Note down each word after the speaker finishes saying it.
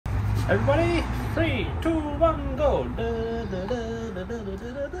Everybody, 3, 2, 1, go.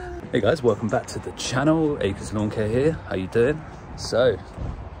 Hey guys, welcome back to the channel. Acres Lawn Care here. How you doing? So,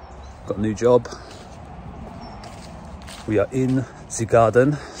 got a new job. We are in the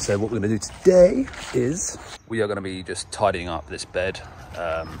garden. So what we're going to do today is we are going to be just tidying up this bed.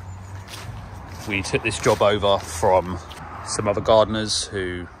 We took this job over from some other gardeners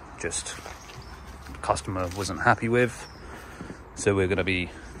who just the customer wasn't happy with. So we're going to be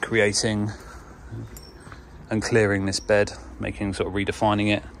creating and clearing this bed, making sort of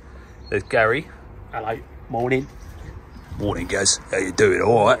redefining it. There's Gary. Hello, morning. Morning guys, how you doing?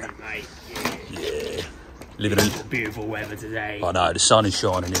 All right? Morning, mate. Yeah. Living in Beautiful weather today. I know, the sun is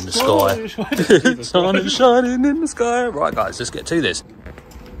shining in the sky. The sun is shining in the sky. Right guys, let's get to this.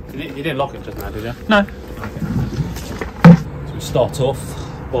 You didn't lock it just now, did you? No. Okay. So we start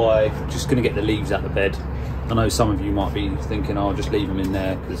off by just going to get the leaves out of the bed. I know some of you might be thinking, oh, I'll just leave them in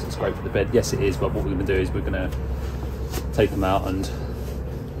there because it's great for the bed. Yes, it is, but what we're going to do is we're going to take them out and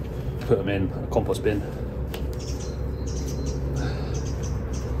put them in a compost bin.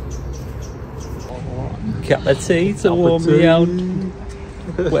 Cup of tea to warm me out.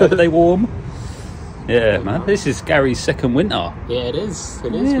 Whatever they warm. Yeah, man, this is Gary's second winter. Yeah, it is.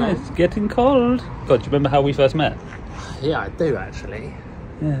 It is, yeah, man. It's getting cold. God, do you remember how we first met? Yeah, I do actually.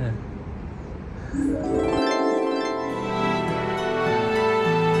 Yeah.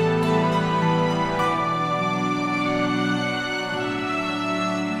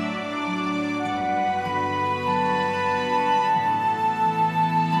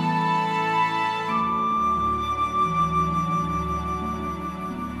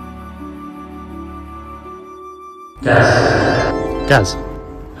 Gaz.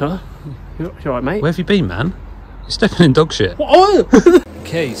 Huh? You alright, mate? Where have you been, man? You're stepping in dog shit. What?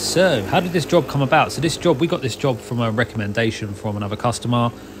 Okay, so how did this job come about? So we got this job from a recommendation from another customer.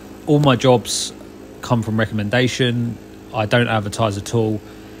 All my jobs come from recommendation. I don't advertise at all.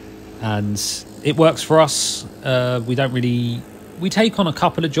 And it works for us. We take on a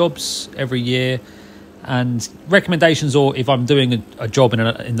couple of jobs every year. And recommendations, or if I'm doing a job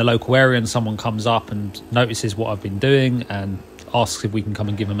in the local area and someone comes up and notices what I've been doing and asks if we can come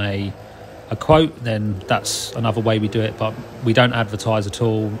and give them a quote, then that's another way we do it. But we don't advertise at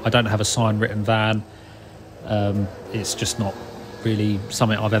all. I don't have a signed written van. It's just not really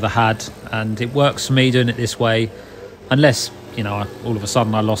something I've ever had, and it works for me doing it this way. Unless, you know, all of a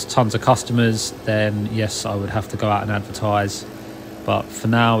sudden I lost tons of customers, then yes, I would have to go out and advertise. But for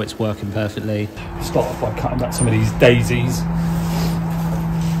now, it's working perfectly. Start off by cutting back some of these daisies. You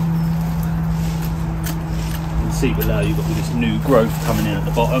can see below you've got all this new growth coming in at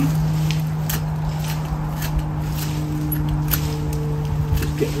the bottom.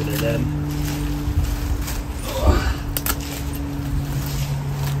 Just get rid of them.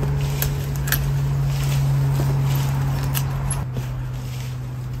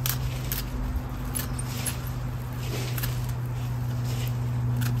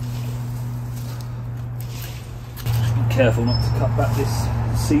 Careful not to cut back this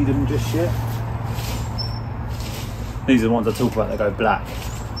sedum just yet. These are the ones I talk about that go black.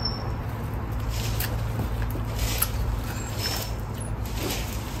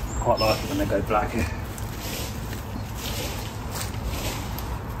 Quite like it when they go black here.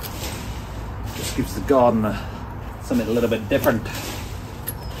 Just gives the garden something a little bit different.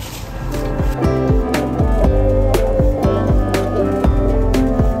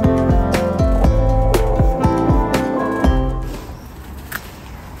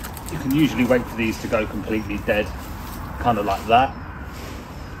 Usually wait for these to go completely dead, kind of like that,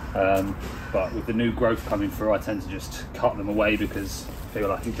 but with the new growth coming through I tend to just cut them away because I feel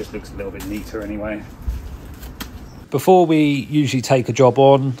like it just looks a little bit neater anyway. Before we usually take a job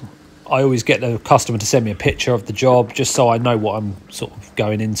on, I always get the customer to send me a picture of the job just so I know what I'm sort of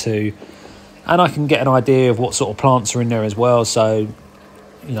going into, and I can get an idea of what sort of plants are in there as well. So,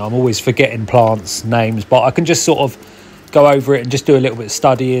 you know, I'm always forgetting plants names, but I can just sort of go over it and just do a little bit of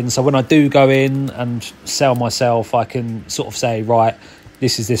studying. So when I do go in and sell myself, I can sort of say, right,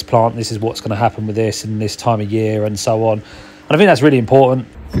 this is this plant, this is what's going to happen with this and this time of year and so on. And I think that's really important.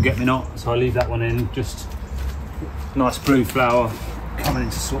 Forget me not, so I leave that one in. Just nice blue flower coming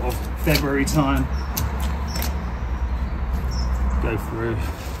into sort of February time. Go through,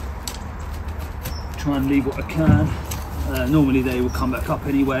 try and leave what I can. Normally they will come back up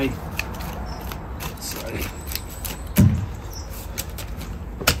anyway.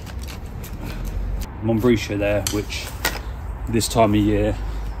 Montbretia there, which this time of year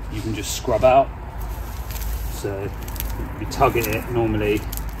you can just scrub out. So if you tug at it, normally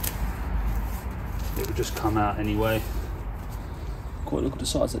it would just come out anyway. quite look at the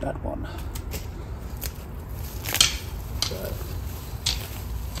size of that one. So,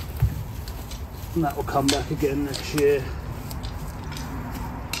 and that will come back again next year.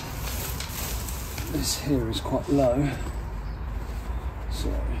 This here is quite low, so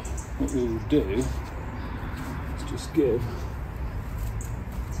what we will do is just use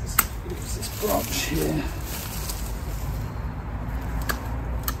this branch here.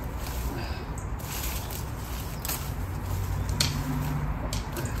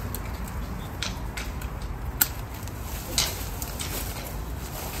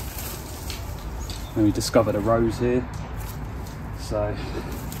 And we discovered a rose here, so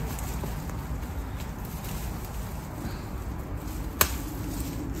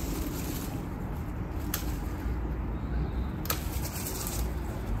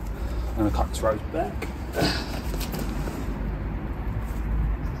I'm going to cut this rose back.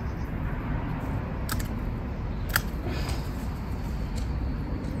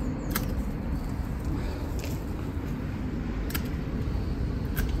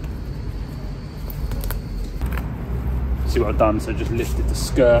 See what I've done, so just lifted the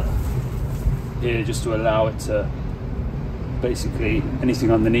skirt here just to allow it to, basically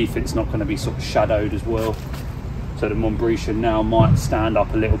anything underneath it's not going to be sort of shadowed as well. So the Montbretian now might stand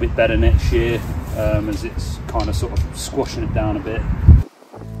up a little bit better next year, as it's kind of sort of squashing it down a bit.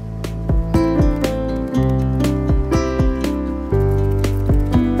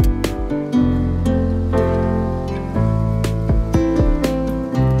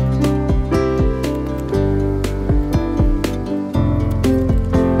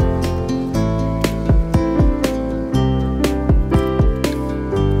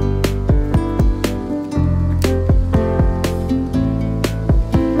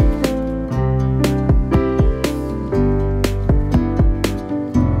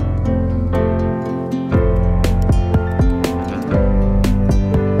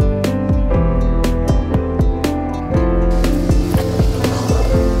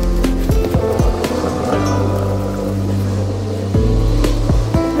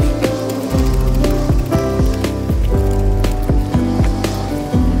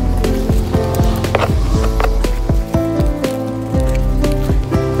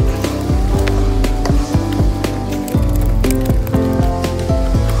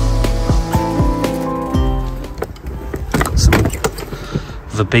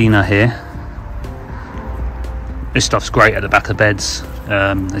 Verbena here. This stuff's great at the back of beds.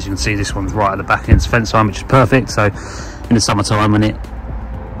 As you can see, this one's right at the back against the fence line, which is perfect. So in the summertime when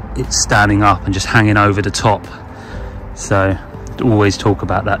it's standing up and just hanging over the top, so always talk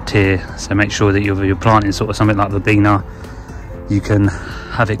about that tier. So make sure that you're planting sort of something like Verbena, you can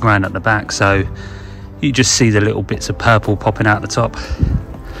have it ground at the back, so you just see the little bits of purple popping out the top.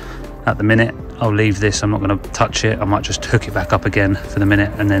 At the minute I'll leave this, I'm not going to touch it. I might just hook it back up again for the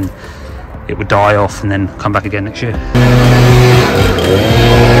minute, and then it would die off and then come back again next year.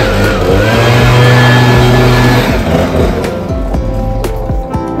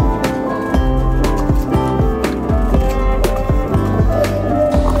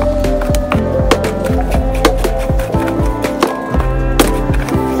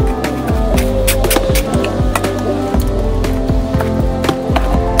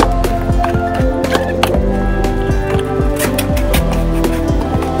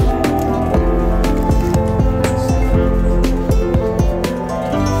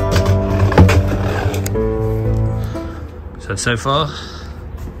 So far,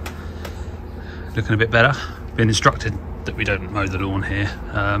 looking a bit better. Been instructed that we don't mow the lawn here.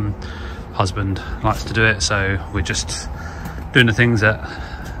 Husband likes to do it, so we're just doing the things that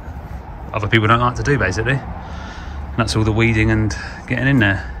other people don't like to do, basically. And that's all the weeding and getting in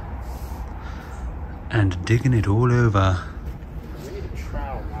there and digging it all over. We need a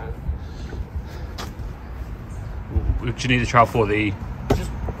trowel, man. What do you need a trowel for? The Just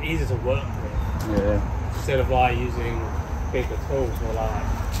easy to work with. Yeah. Instead of like using bigger tools or like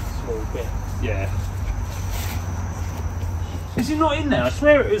small bits. Yeah. Is it not in there? I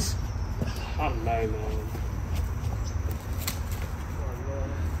swear it was. I don't know, man.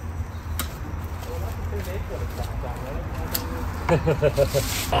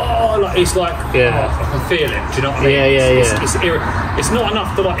 Oh, like it's like, yeah, I can feel it. Do you know what I mean? Yeah. It's not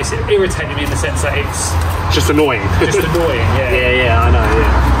enough to like, it's irritating me in the sense that it's Just annoying. just annoying. Yeah. Yeah, I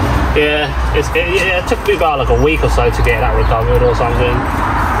know. Yeah, it took me about like a week or so to get that recovered or something.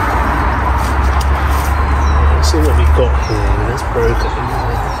 Let's see what we've got here. That's broken.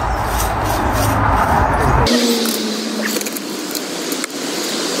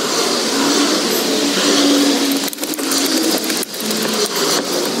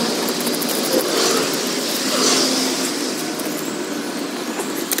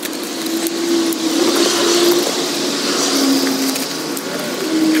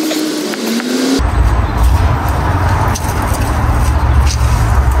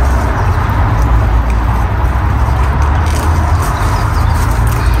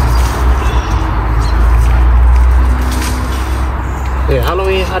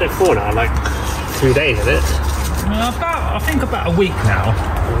 had it for now? Like 2 days, is it? I think about a week now.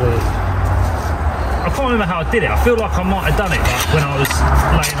 I can't remember how I did it. I feel like I might have done it like when I was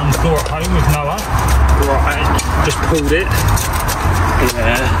laying on the floor at home with Noah. Right, just pulled it.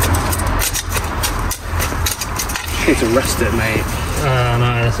 Yeah. Need to rest it, mate.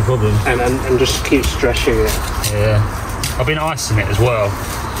 No, that's the problem. And just keep stretching it. Yeah. I've been icing it as well.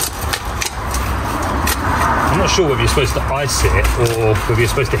 I'm not sure whether you're supposed to ice it or whether you're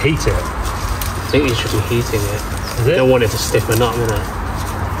supposed to heat it. I think you should be heating it. Is it? You don't want it to stiffen up, innit?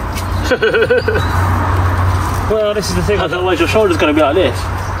 Well, this is the thing. Otherwise your shoulder's going to be like this.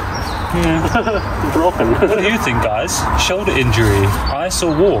 Yeah. Broken. What do you think, guys? Shoulder injury, ice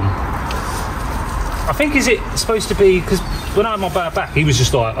or warm? I think, is it supposed to be, because when I had my bad back, he was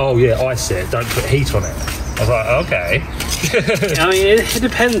just like, oh yeah, ice it, don't put heat on it. I was like, okay. I mean, it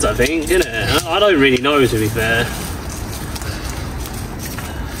depends, I think, innit? I don't really know, to be fair.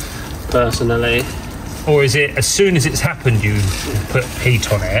 Personally. Or is it, as soon as it's happened, you put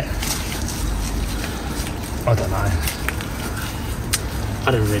heat on it? I don't know.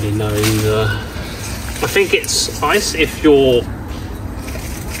 I don't really know either. I think it's ice if you're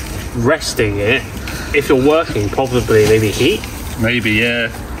resting it. If you're working, probably maybe heat. Maybe, yeah.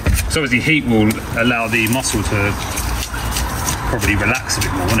 So obviously heat will allow the muscle to probably relax a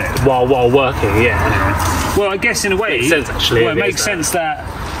bit more, won't it? While working, yeah. Well, I guess in a way... Makes sense, actually. Well, it makes sense that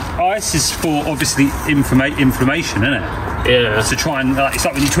ice is for, obviously, inflammation, isn't it? Yeah. So try and... it's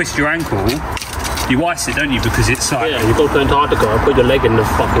like when you twist your ankle, you ice it, don't you? Because it's like... Yeah, you go to Antarctica, put your leg in the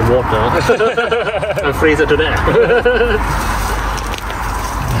fucking water and freeze it to death.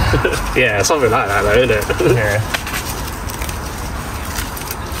 Yeah, something like that, though, isn't it? Yeah.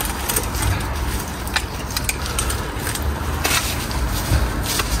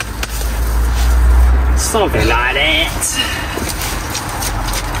 Something like that.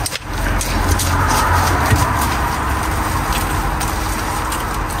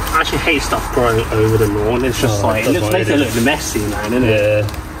 I actually hate stuff growing over the lawn. It's just like, it makes it look messy, man, isn't it? Yeah.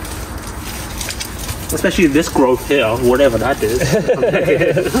 Especially this growth here, whatever that is.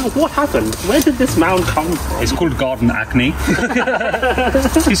 What happened? Where did this mound come from? It's called garden acne.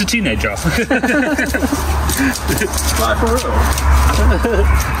 He's a teenager. Like, for real.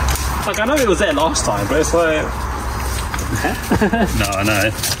 Like, I know it was there last time, but it's like... No, I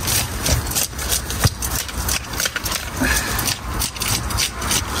know.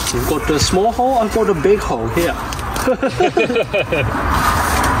 You've got the small hole, I've got the big hole here.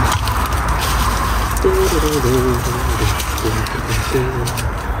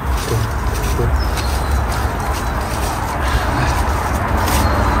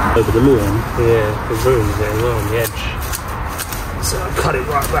 Over the moon? Yeah, the room there on the edge. So I cut it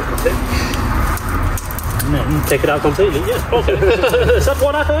right back a bit. And then take it out completely, yeah. Okay. Is that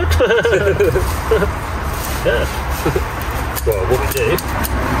what I heard? Yeah. Well, what we do, we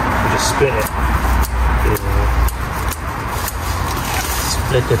just split it. Yeah.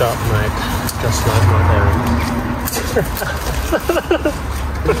 Split it up, mate. Just like my parents.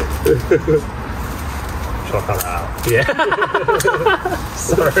 Chop that out. Yeah.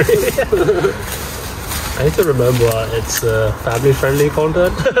 Sorry. I need to remember it's family-friendly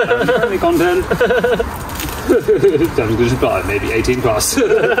content. Family content. Done good by maybe 18 plus.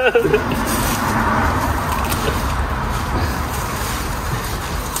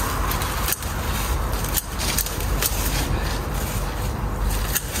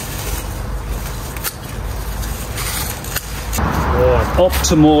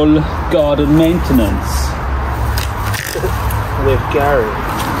 Optimal garden maintenance with Gary.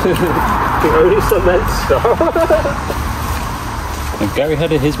 The only cement star. If Gary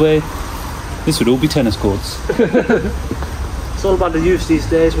had it his way, this would all be tennis courts. It's all about the youth these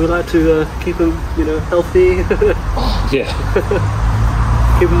days. We like to keep them, healthy. Yeah.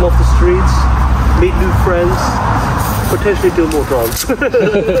 Keep them off the streets, meet new friends, potentially do more drugs.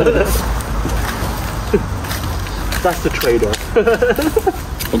 That's the trade-off.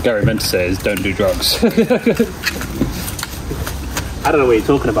 What Gary meant to say is don't do drugs. I don't know what you're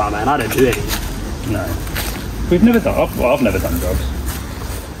talking about, man. I don't do any. No. We've never done... Well, I've never done drugs.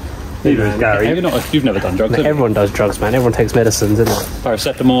 Neither has Gary. You've never done drugs, Man, everyone does drugs, man. Everyone takes medicines, isn't it?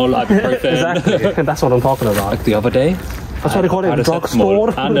 Paracetamol, ibuprofen. Exactly. That's what I'm talking about. Like the other day. That's why they call it a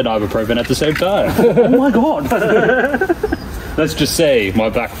drugstore. And an ibuprofen at the same time. Oh my god. Let's just say my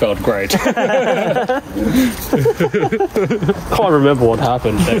back felt great. Can't remember what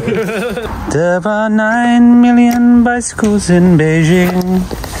happened. There are 9 million bicycles in Beijing.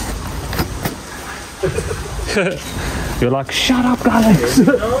 You're like, shut up, Alex.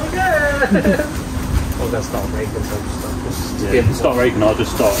 I'm gonna start raking some stuff. Start raking. I'll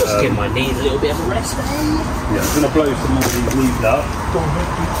just start. Just give my knees a little bit of a rest. Yeah, I'm gonna blow some more of these leaves out.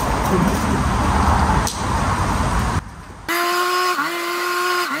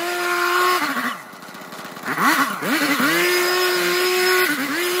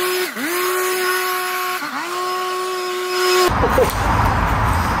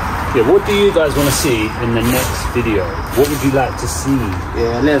 Yeah, what do you guys want to see in the next video? What would you like to see?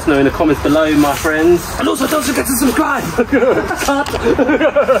 Yeah, let us know in the comments below, my friends. And also don't forget to subscribe.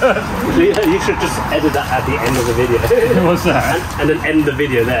 You should just edit that at the end of the video. What's that? And then end the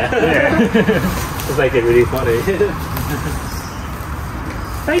video there. Yeah. Just make it really funny.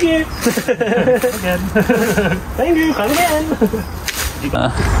 Thank you. Again. Thank you. Come again.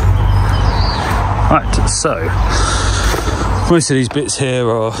 Right, so most of these bits here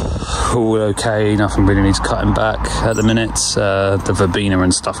are all okay, nothing really needs cutting back at the minute. The verbena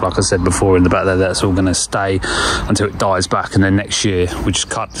and stuff, like I said before, in the back there, that's all going to stay until it dies back, and then next year we just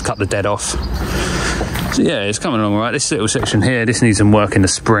cut the dead off. So yeah, it's coming along all right. This little section here, this needs some work in the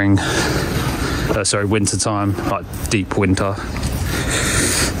spring, sorry, winter time, like deep winter.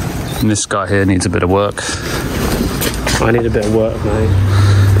 And this guy here needs a bit of work. I need a bit of work,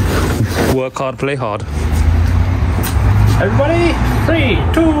 mate. Work hard, play hard. Everybody, 3,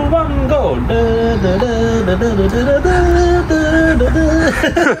 2, 1, go!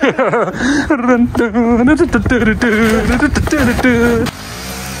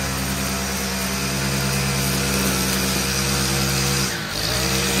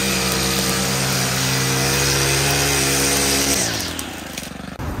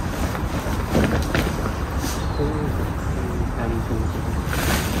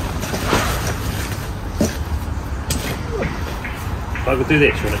 I could do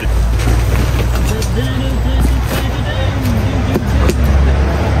this. You want to do?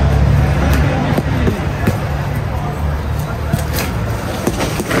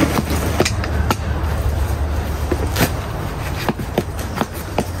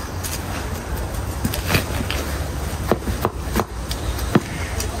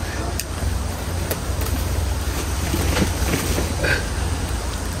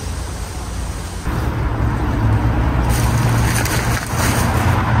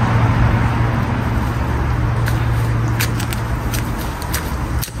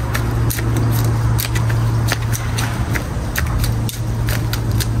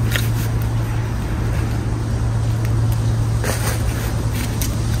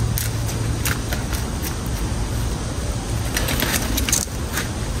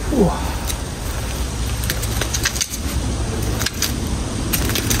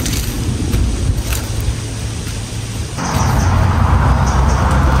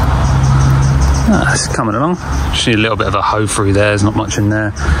 It's coming along. Just need a little bit of a hoe through there, there's not much in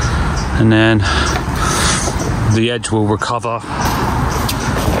there. And then the edge will recover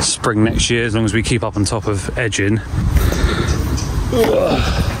spring next year as long as we keep up on top of edging.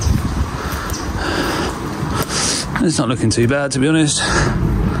 It's not looking too bad, to be honest.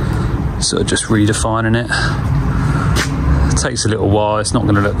 Sort of just redefining it. It takes a little while, it's not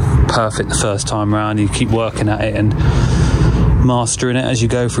going to look perfect the first time round. You keep working at it and mastering it as you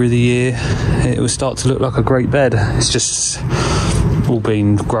go through the year, it will start to look like a great bed. It's just all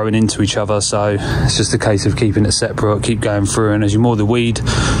been growing into each other, so it's just a case of keeping it separate, keep going through, and as you mow the weed,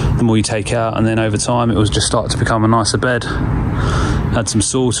 the more you take out, and then over time it will just start to become a nicer bed. Add some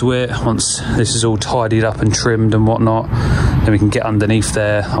soil to it. Once this is all tidied up and trimmed and whatnot, then we can get underneath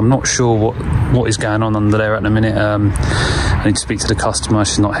there. I'm not sure what is going on under there at the minute. I need to speak to the customer.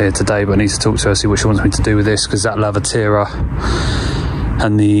 She's not here today, but I need to talk to her, see what she wants me to do with this, because that Lavatera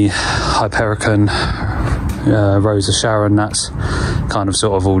and the Hypericon Rose of Sharon, that's kind of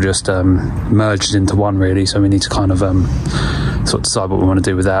sort of all just merged into one, really. So we need to kind of sort of decide what we want to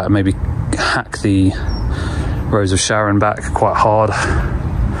do with that, and maybe hack the Rose of Sharon back quite hard.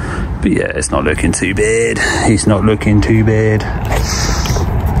 But yeah, it's not looking too bad. It's not looking too bad.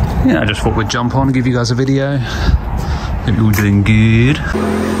 Yeah, I just thought we'd jump on and give you guys a video. Hope you're all doing good.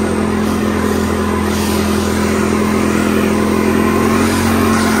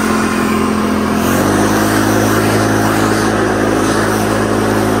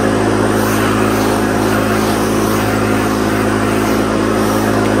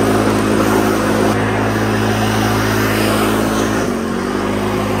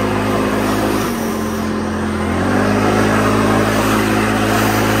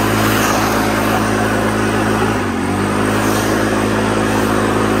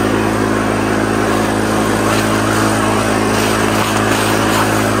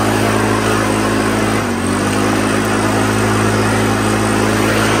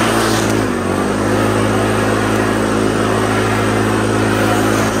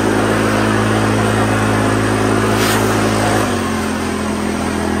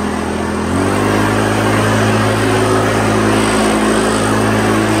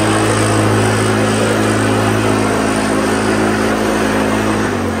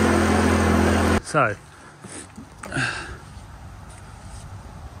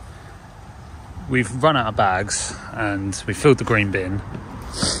 we've run out of bags and we filled the green bin.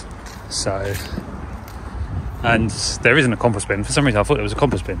 So, and there isn't a compost bin. For some reason I thought there was a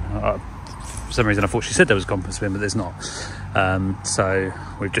compost bin. For some reason I thought she said there was a compost bin, but there's not. So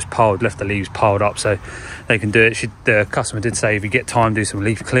we've just left the leaves piled up so they can do it. The customer did say if you get time, do some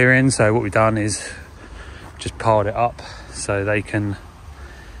leaf clearing. So what we've done is just piled it up so they can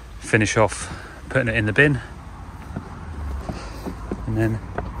finish off putting it in the bin. And then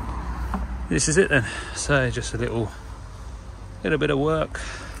this is it then. So just a little bit of work,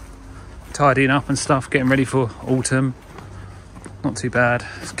 tidying up and stuff, getting ready for autumn. Not too bad,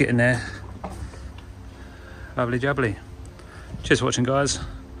 it's getting there. Lovely jubbly. Cheers for watching, guys.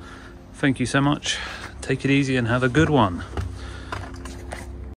 Thank you so much. Take it easy and have a good one.